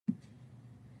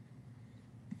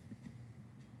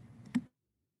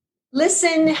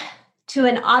Listen to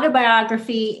an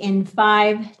autobiography in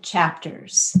 5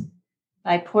 chapters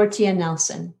by Portia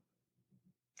Nelson.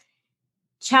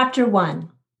 Chapter 1.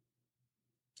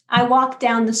 I walk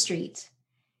down the street.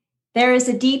 There is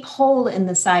a deep hole in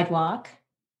the sidewalk.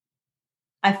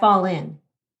 I fall in.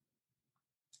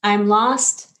 I am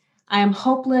lost. I am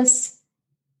hopeless.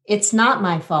 It's not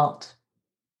my fault.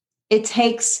 It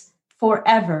takes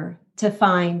forever to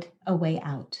find a way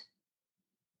out.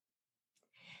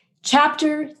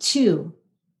 Chapter 2.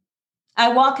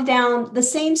 I walk down the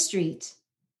same street.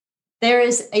 There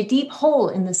is a deep hole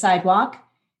in the sidewalk.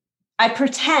 I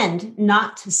pretend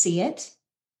not to see it.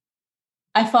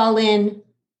 I fall in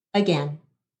again.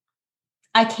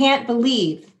 I can't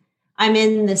believe I'm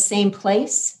in the same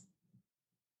place.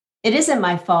 It isn't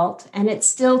my fault, and it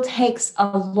still takes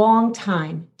a long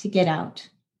time to get out.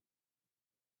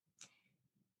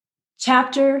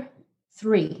 Chapter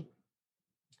 3.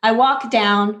 I walk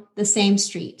down the same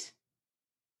street.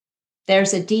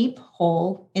 There's a deep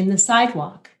hole in the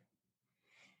sidewalk.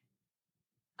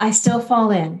 I still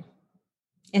fall in.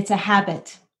 It's a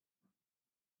habit.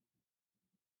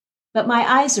 But my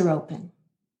eyes are open.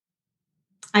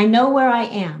 I know where I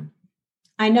am.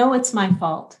 I know it's my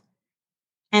fault.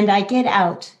 And I get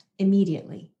out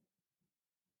immediately.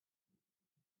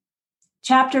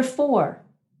 Chapter 4.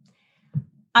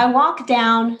 I walk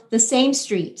down the same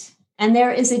street, and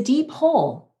there is a deep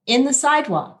hole in the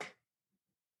sidewalk.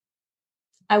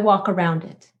 I walk around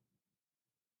it.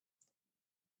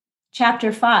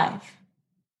 Chapter 5.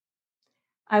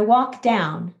 I walk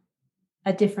down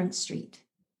a different street.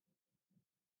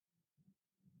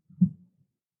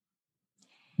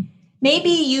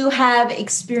 Maybe you have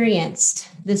experienced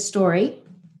this story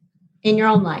in your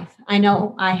own life. I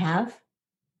know I have.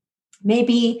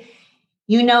 Maybe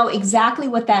you know exactly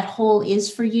what that hole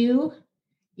is for you,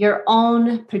 your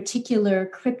own particular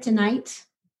kryptonite.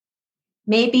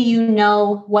 Maybe you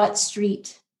know what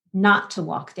street not to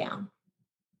walk down.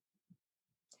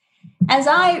 As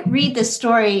I read the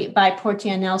story by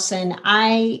Portia Nelson,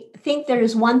 I think there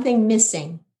is one thing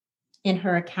missing in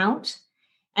her account,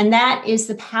 and that is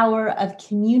the power of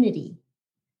community.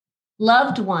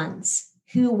 Loved ones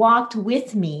who walked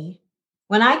with me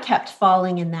when I kept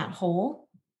falling in that hole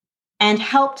and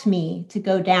helped me to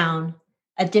go down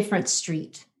a different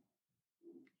street.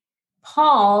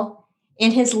 Paul,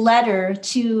 in his letter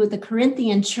to the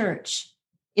Corinthian church,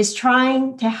 is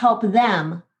trying to help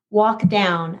them walk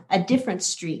down a different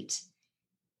street.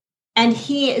 And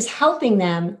he is helping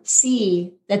them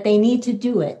see that they need to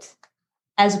do it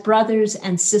as brothers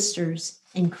and sisters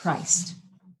in Christ.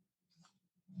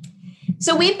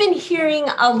 So we've been hearing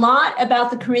a lot about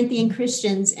the Corinthian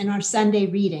Christians in our Sunday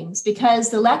readings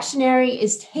because the lectionary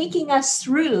is taking us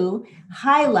through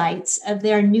highlights of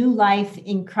their new life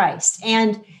in Christ,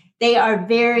 and they are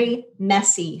very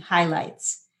messy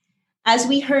highlights. As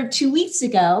we heard 2 weeks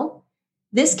ago,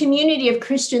 this community of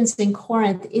Christians in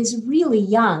Corinth is really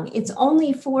young. It's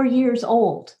only 4 years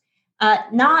old.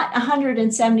 Not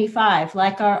 175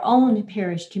 like our own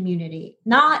parish community,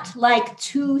 not like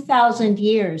 2,000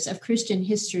 years of Christian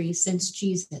history since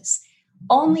Jesus,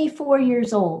 only 4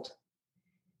 years old.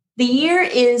 The year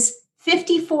is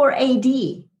 54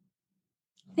 AD.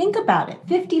 Think about it,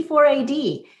 54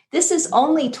 AD. This is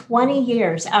only 20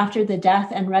 years after the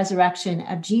death and resurrection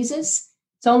of Jesus.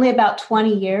 It's only about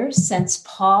 20 years since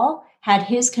Paul had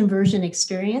his conversion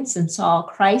experience and saw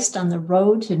Christ on the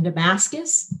road to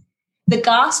Damascus. The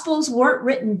Gospels weren't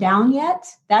written down yet.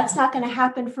 That's not going to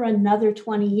happen for another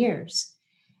 20 years.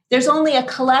 There's only a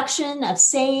collection of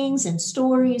sayings and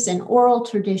stories and oral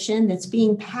tradition that's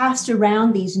being passed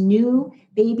around these new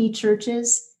baby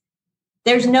churches.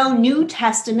 There's no New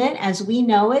Testament as we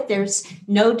know it. There's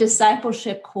no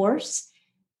discipleship course.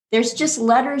 There's just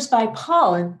letters by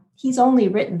Paul, and he's only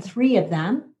written 3 of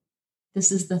them.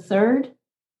 This is the 3rd.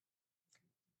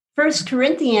 1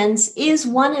 Corinthians is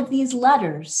one of these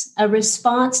letters, a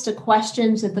response to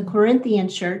questions that the Corinthian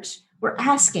church were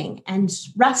asking and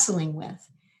wrestling with.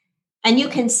 And you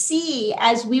can see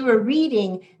as we were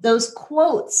reading those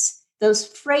quotes, those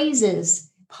phrases,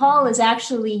 Paul is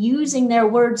actually using their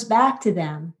words back to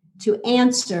them to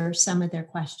answer some of their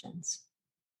questions.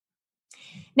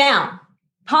 Now,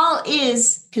 Paul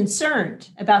is concerned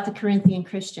about the Corinthian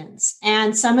Christians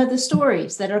and some of the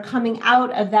stories that are coming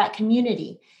out of that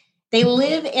community. They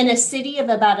live in a city of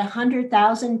about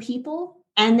 100,000 people,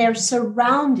 and they're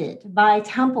surrounded by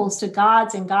temples to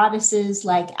gods and goddesses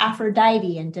like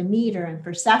Aphrodite and Demeter and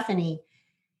Persephone.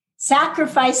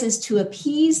 Sacrifices to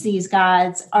appease these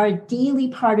gods are a daily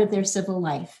part of their civil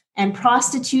life. And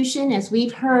prostitution, as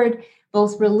we've heard,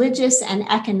 both religious and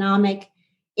economic,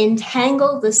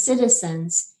 entangle the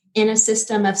citizens in a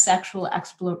system of sexual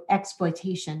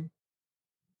exploitation.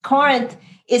 Corinth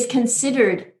is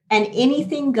considered an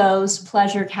anything goes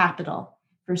pleasure capital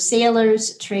for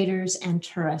sailors, traders, and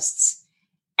tourists.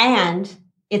 And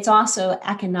it's also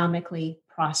economically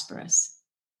prosperous.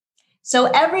 So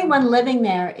everyone living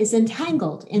there is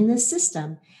entangled in this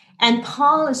system. And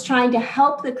Paul is trying to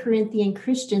help the Corinthian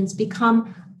Christians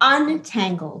become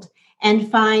untangled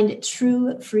and find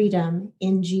true freedom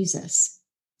in Jesus.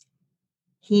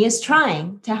 He is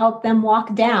trying to help them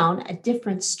walk down a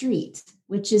different street,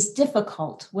 which is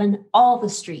difficult when all the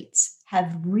streets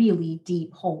have really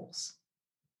deep holes.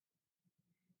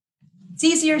 It's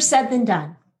easier said than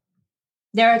done.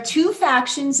 There are two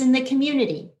factions in the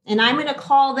community, and I'm going to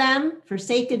call them, for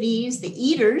sake of ease, the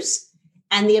eaters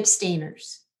and the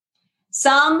abstainers.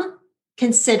 Some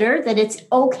consider that it's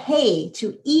okay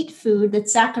to eat food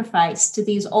that's sacrificed to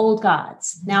these old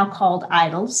gods, now called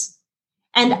idols,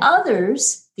 and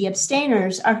others, the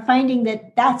abstainers, are finding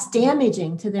that that's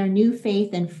damaging to their new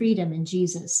faith and freedom in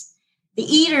Jesus. The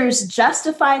eaters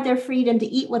justify their freedom to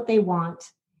eat what they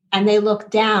want, and they look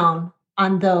down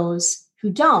on those who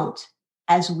don't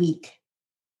as weak.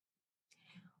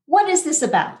 What is this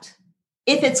about?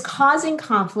 If it's causing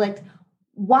conflict,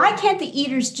 why can't the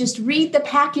eaters just read the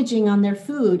packaging on their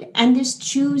food and just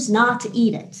choose not to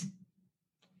eat it?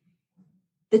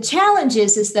 The challenge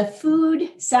is the food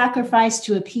sacrificed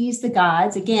to appease the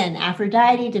gods, again,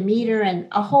 Aphrodite, Demeter, and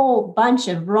a whole bunch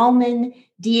of Roman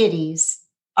deities,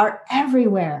 are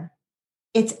everywhere.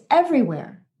 It's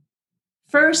everywhere.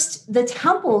 First, the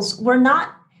temples were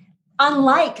not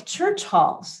unlike church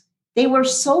halls. They were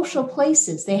social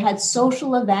places. They had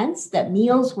social events that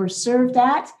meals were served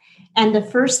at. And the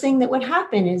first thing that would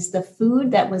happen is the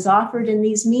food that was offered in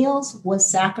these meals was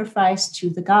sacrificed to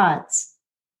the gods.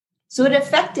 So it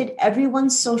affected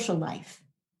everyone's social life.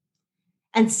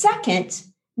 And second,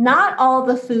 not all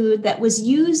the food that was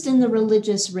used in the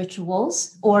religious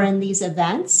rituals or in these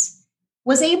events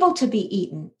was able to be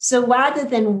eaten. So rather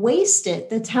than waste it,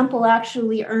 the temple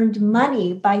actually earned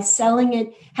money by selling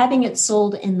it, having it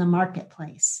sold in the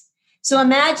marketplace. So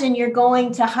imagine you're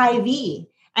going to Hy-Vee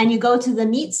and you go to the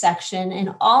meat section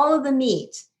and all of the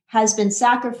meat has been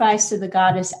sacrificed to the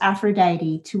goddess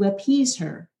Aphrodite to appease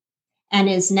her and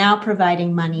is now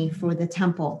providing money for the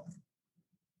temple.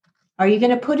 Are you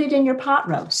going to put it in your pot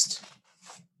roast?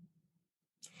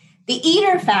 The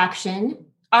eater faction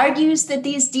argues that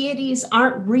these deities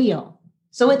aren't real.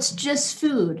 So it's just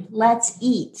food. Let's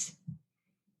eat.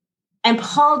 And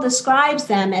Paul describes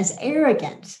them as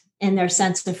arrogant in their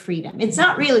sense of freedom. It's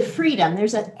not really freedom.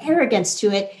 There's an arrogance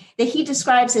to it that he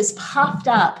describes as puffed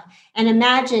up. And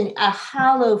imagine a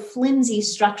hollow, flimsy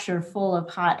structure full of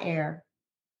hot air.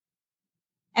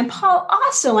 And Paul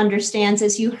also understands,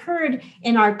 as you heard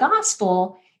in our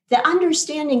gospel, the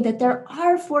understanding that there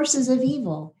are forces of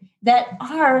evil that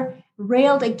are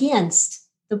railed against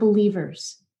the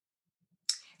believers.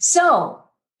 So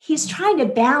he's trying to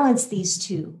balance these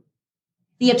two.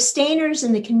 The abstainers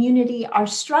in the community are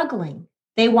struggling.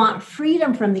 They want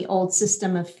freedom from the old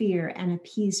system of fear and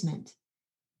appeasement.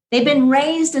 They've been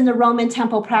raised in the Roman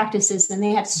temple practices, and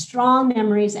they have strong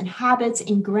memories and habits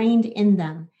ingrained in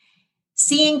them.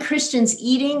 Seeing Christians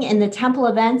eating in the temple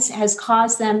events has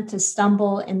caused them to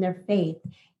stumble in their faith.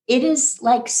 It is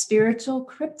like spiritual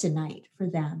kryptonite for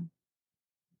them.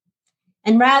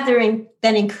 And rather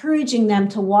than encouraging them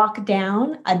to walk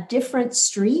down a different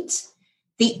street,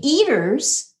 the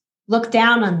eaters look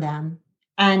down on them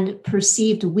and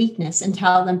perceived weakness and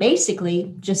tell them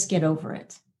basically, just get over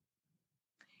it.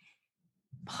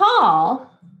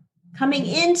 Paul, coming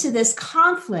into this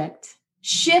conflict,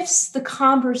 shifts the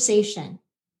conversation.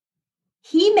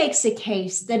 He makes a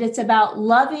case that it's about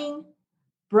loving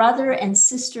brother and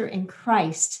sister in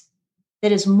Christ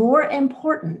that is more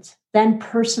important than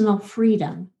personal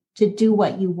freedom to do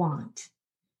what you want.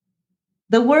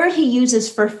 The word he uses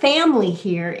for family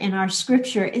here in our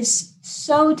scripture is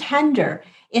so tender.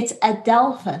 It's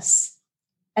adelphos,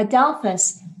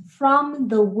 adelphos, from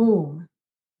the womb.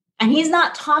 And he's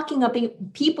not talking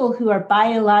about people who are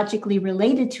biologically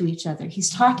related to each other. He's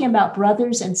talking about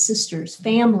brothers and sisters,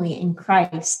 family in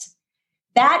Christ.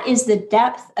 That is the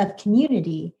depth of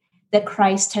community that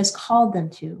Christ has called them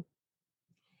to.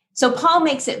 So Paul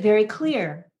makes it very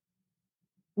clear.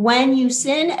 When you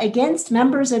sin against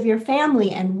members of your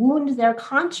family and wound their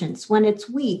conscience when it's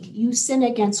weak, you sin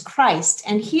against Christ.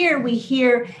 And here we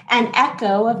hear an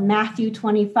echo of Matthew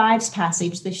 25's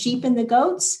passage, the sheep and the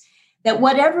goats, that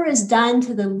whatever is done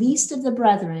to the least of the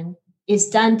brethren is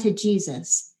done to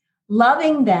Jesus.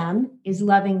 Loving them is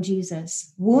loving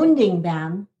Jesus. Wounding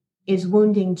them is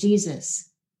wounding Jesus.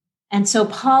 And so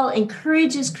Paul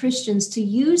encourages Christians to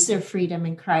use their freedom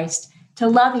in Christ to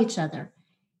love each other,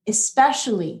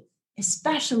 especially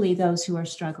those who are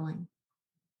struggling.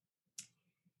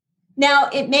 Now,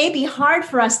 it may be hard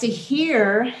for us to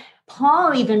hear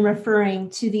Paul even referring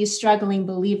to these struggling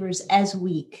believers as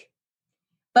weak,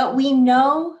 but we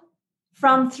know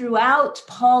from throughout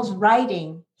Paul's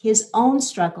writing his own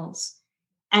struggles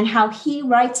and how he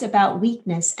writes about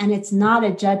weakness, and it's not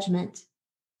a judgment.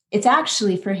 It's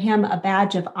actually for him a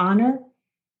badge of honor,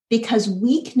 because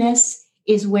weakness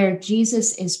is where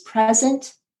Jesus is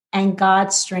present and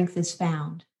God's strength is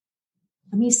found.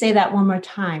 Let me say that one more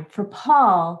time. For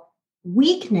Paul,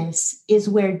 weakness is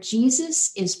where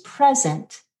Jesus is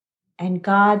present and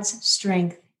God's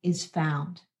strength is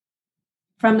found.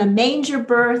 From the manger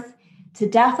birth to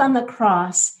death on the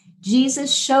cross,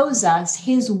 Jesus shows us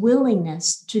his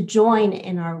willingness to join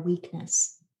in our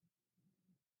weakness.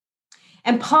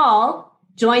 And Paul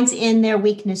joins in their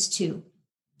weakness too.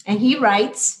 And he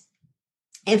writes,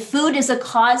 if food is a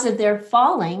cause of their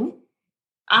falling,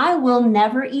 I will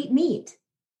never eat meat,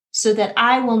 so that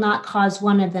I will not cause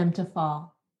one of them to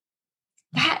fall.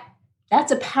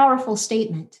 That's a powerful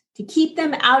statement. To keep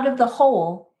them out of the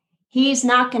hole, he's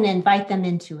not going to invite them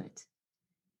into it.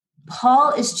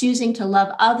 Paul is choosing to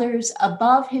love others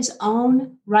above his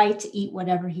own right to eat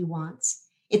whatever he wants.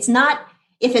 If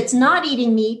it's not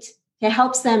eating meat, it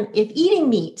helps them. If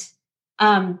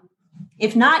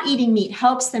not eating meat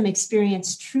helps them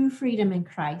experience true freedom in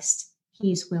Christ,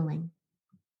 he's willing.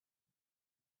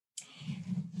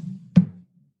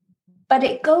 But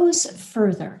it goes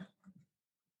further.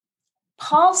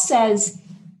 Paul says,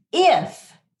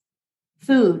 if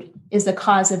food is the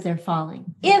cause of their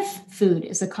falling,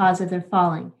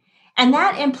 and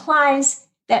that implies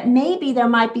that maybe there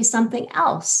might be something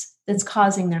else that's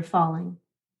causing their falling.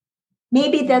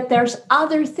 Maybe that there's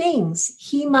other things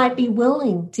he might be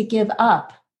willing to give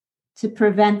up to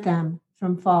prevent them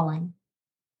from falling.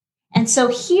 And so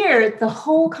here, the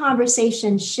whole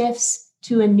conversation shifts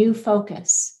to a new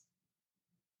focus.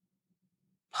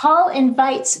 Paul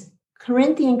invites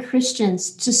Corinthian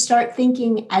Christians to start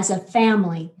thinking as a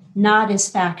family, not as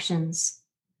factions,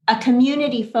 a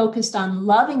community focused on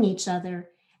loving each other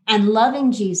and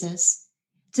loving Jesus,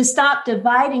 to stop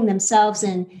dividing themselves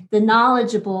in the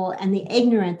knowledgeable and the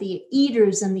ignorant, the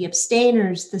eaters and the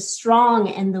abstainers, the strong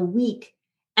and the weak,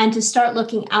 and to start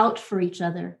looking out for each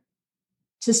other,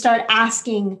 to start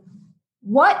asking,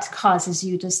 what causes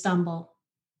you to stumble?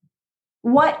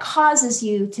 What causes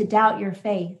you to doubt your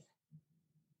faith?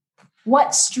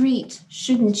 What street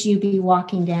shouldn't you be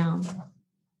walking down?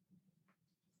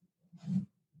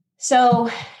 So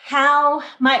how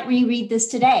might we read this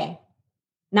today?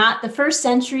 Not the first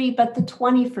century, but the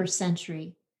 21st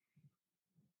century.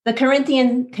 The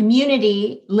Corinthian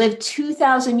community lived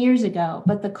 2,000 years ago,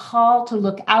 but the call to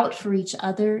look out for each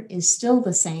other is still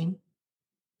the same.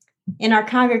 In our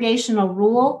congregational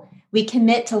rule, we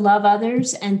commit to love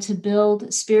others and to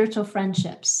build spiritual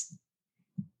friendships.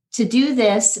 To do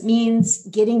this means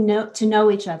getting to know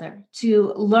each other,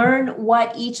 to learn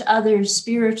what each other's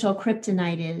spiritual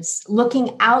kryptonite is,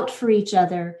 looking out for each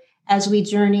other as we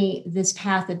journey this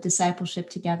path of discipleship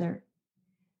together.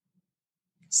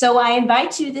 So I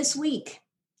invite you this week,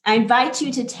 I invite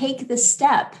you to take the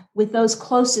step with those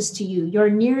closest to you, your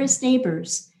nearest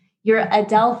neighbors, your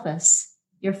adelphos,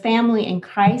 your family in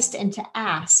Christ, and to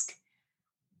ask,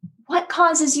 what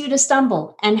causes you to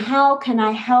stumble? And how can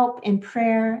I help in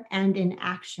prayer and in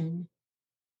action?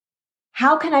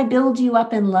 How can I build you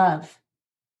up in love?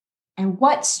 And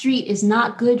what street is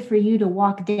not good for you to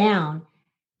walk down?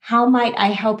 How might I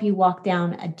help you walk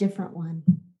down a different one?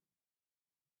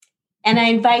 And I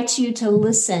invite you to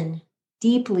listen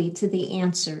deeply to the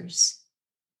answers.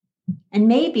 And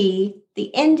maybe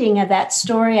the ending of that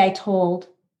story I told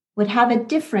would have a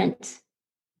different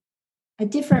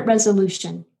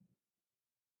resolution.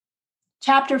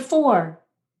 Chapter 4,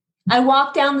 I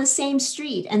walk down the same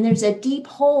street and there's a deep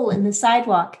hole in the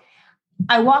sidewalk.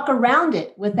 I walk around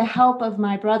it with the help of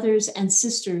my brothers and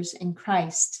sisters in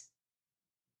Christ.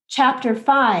 Chapter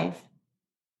 5,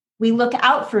 we look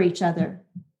out for each other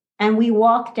and we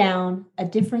walk down a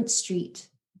different street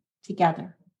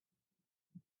together.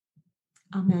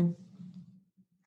 Amen.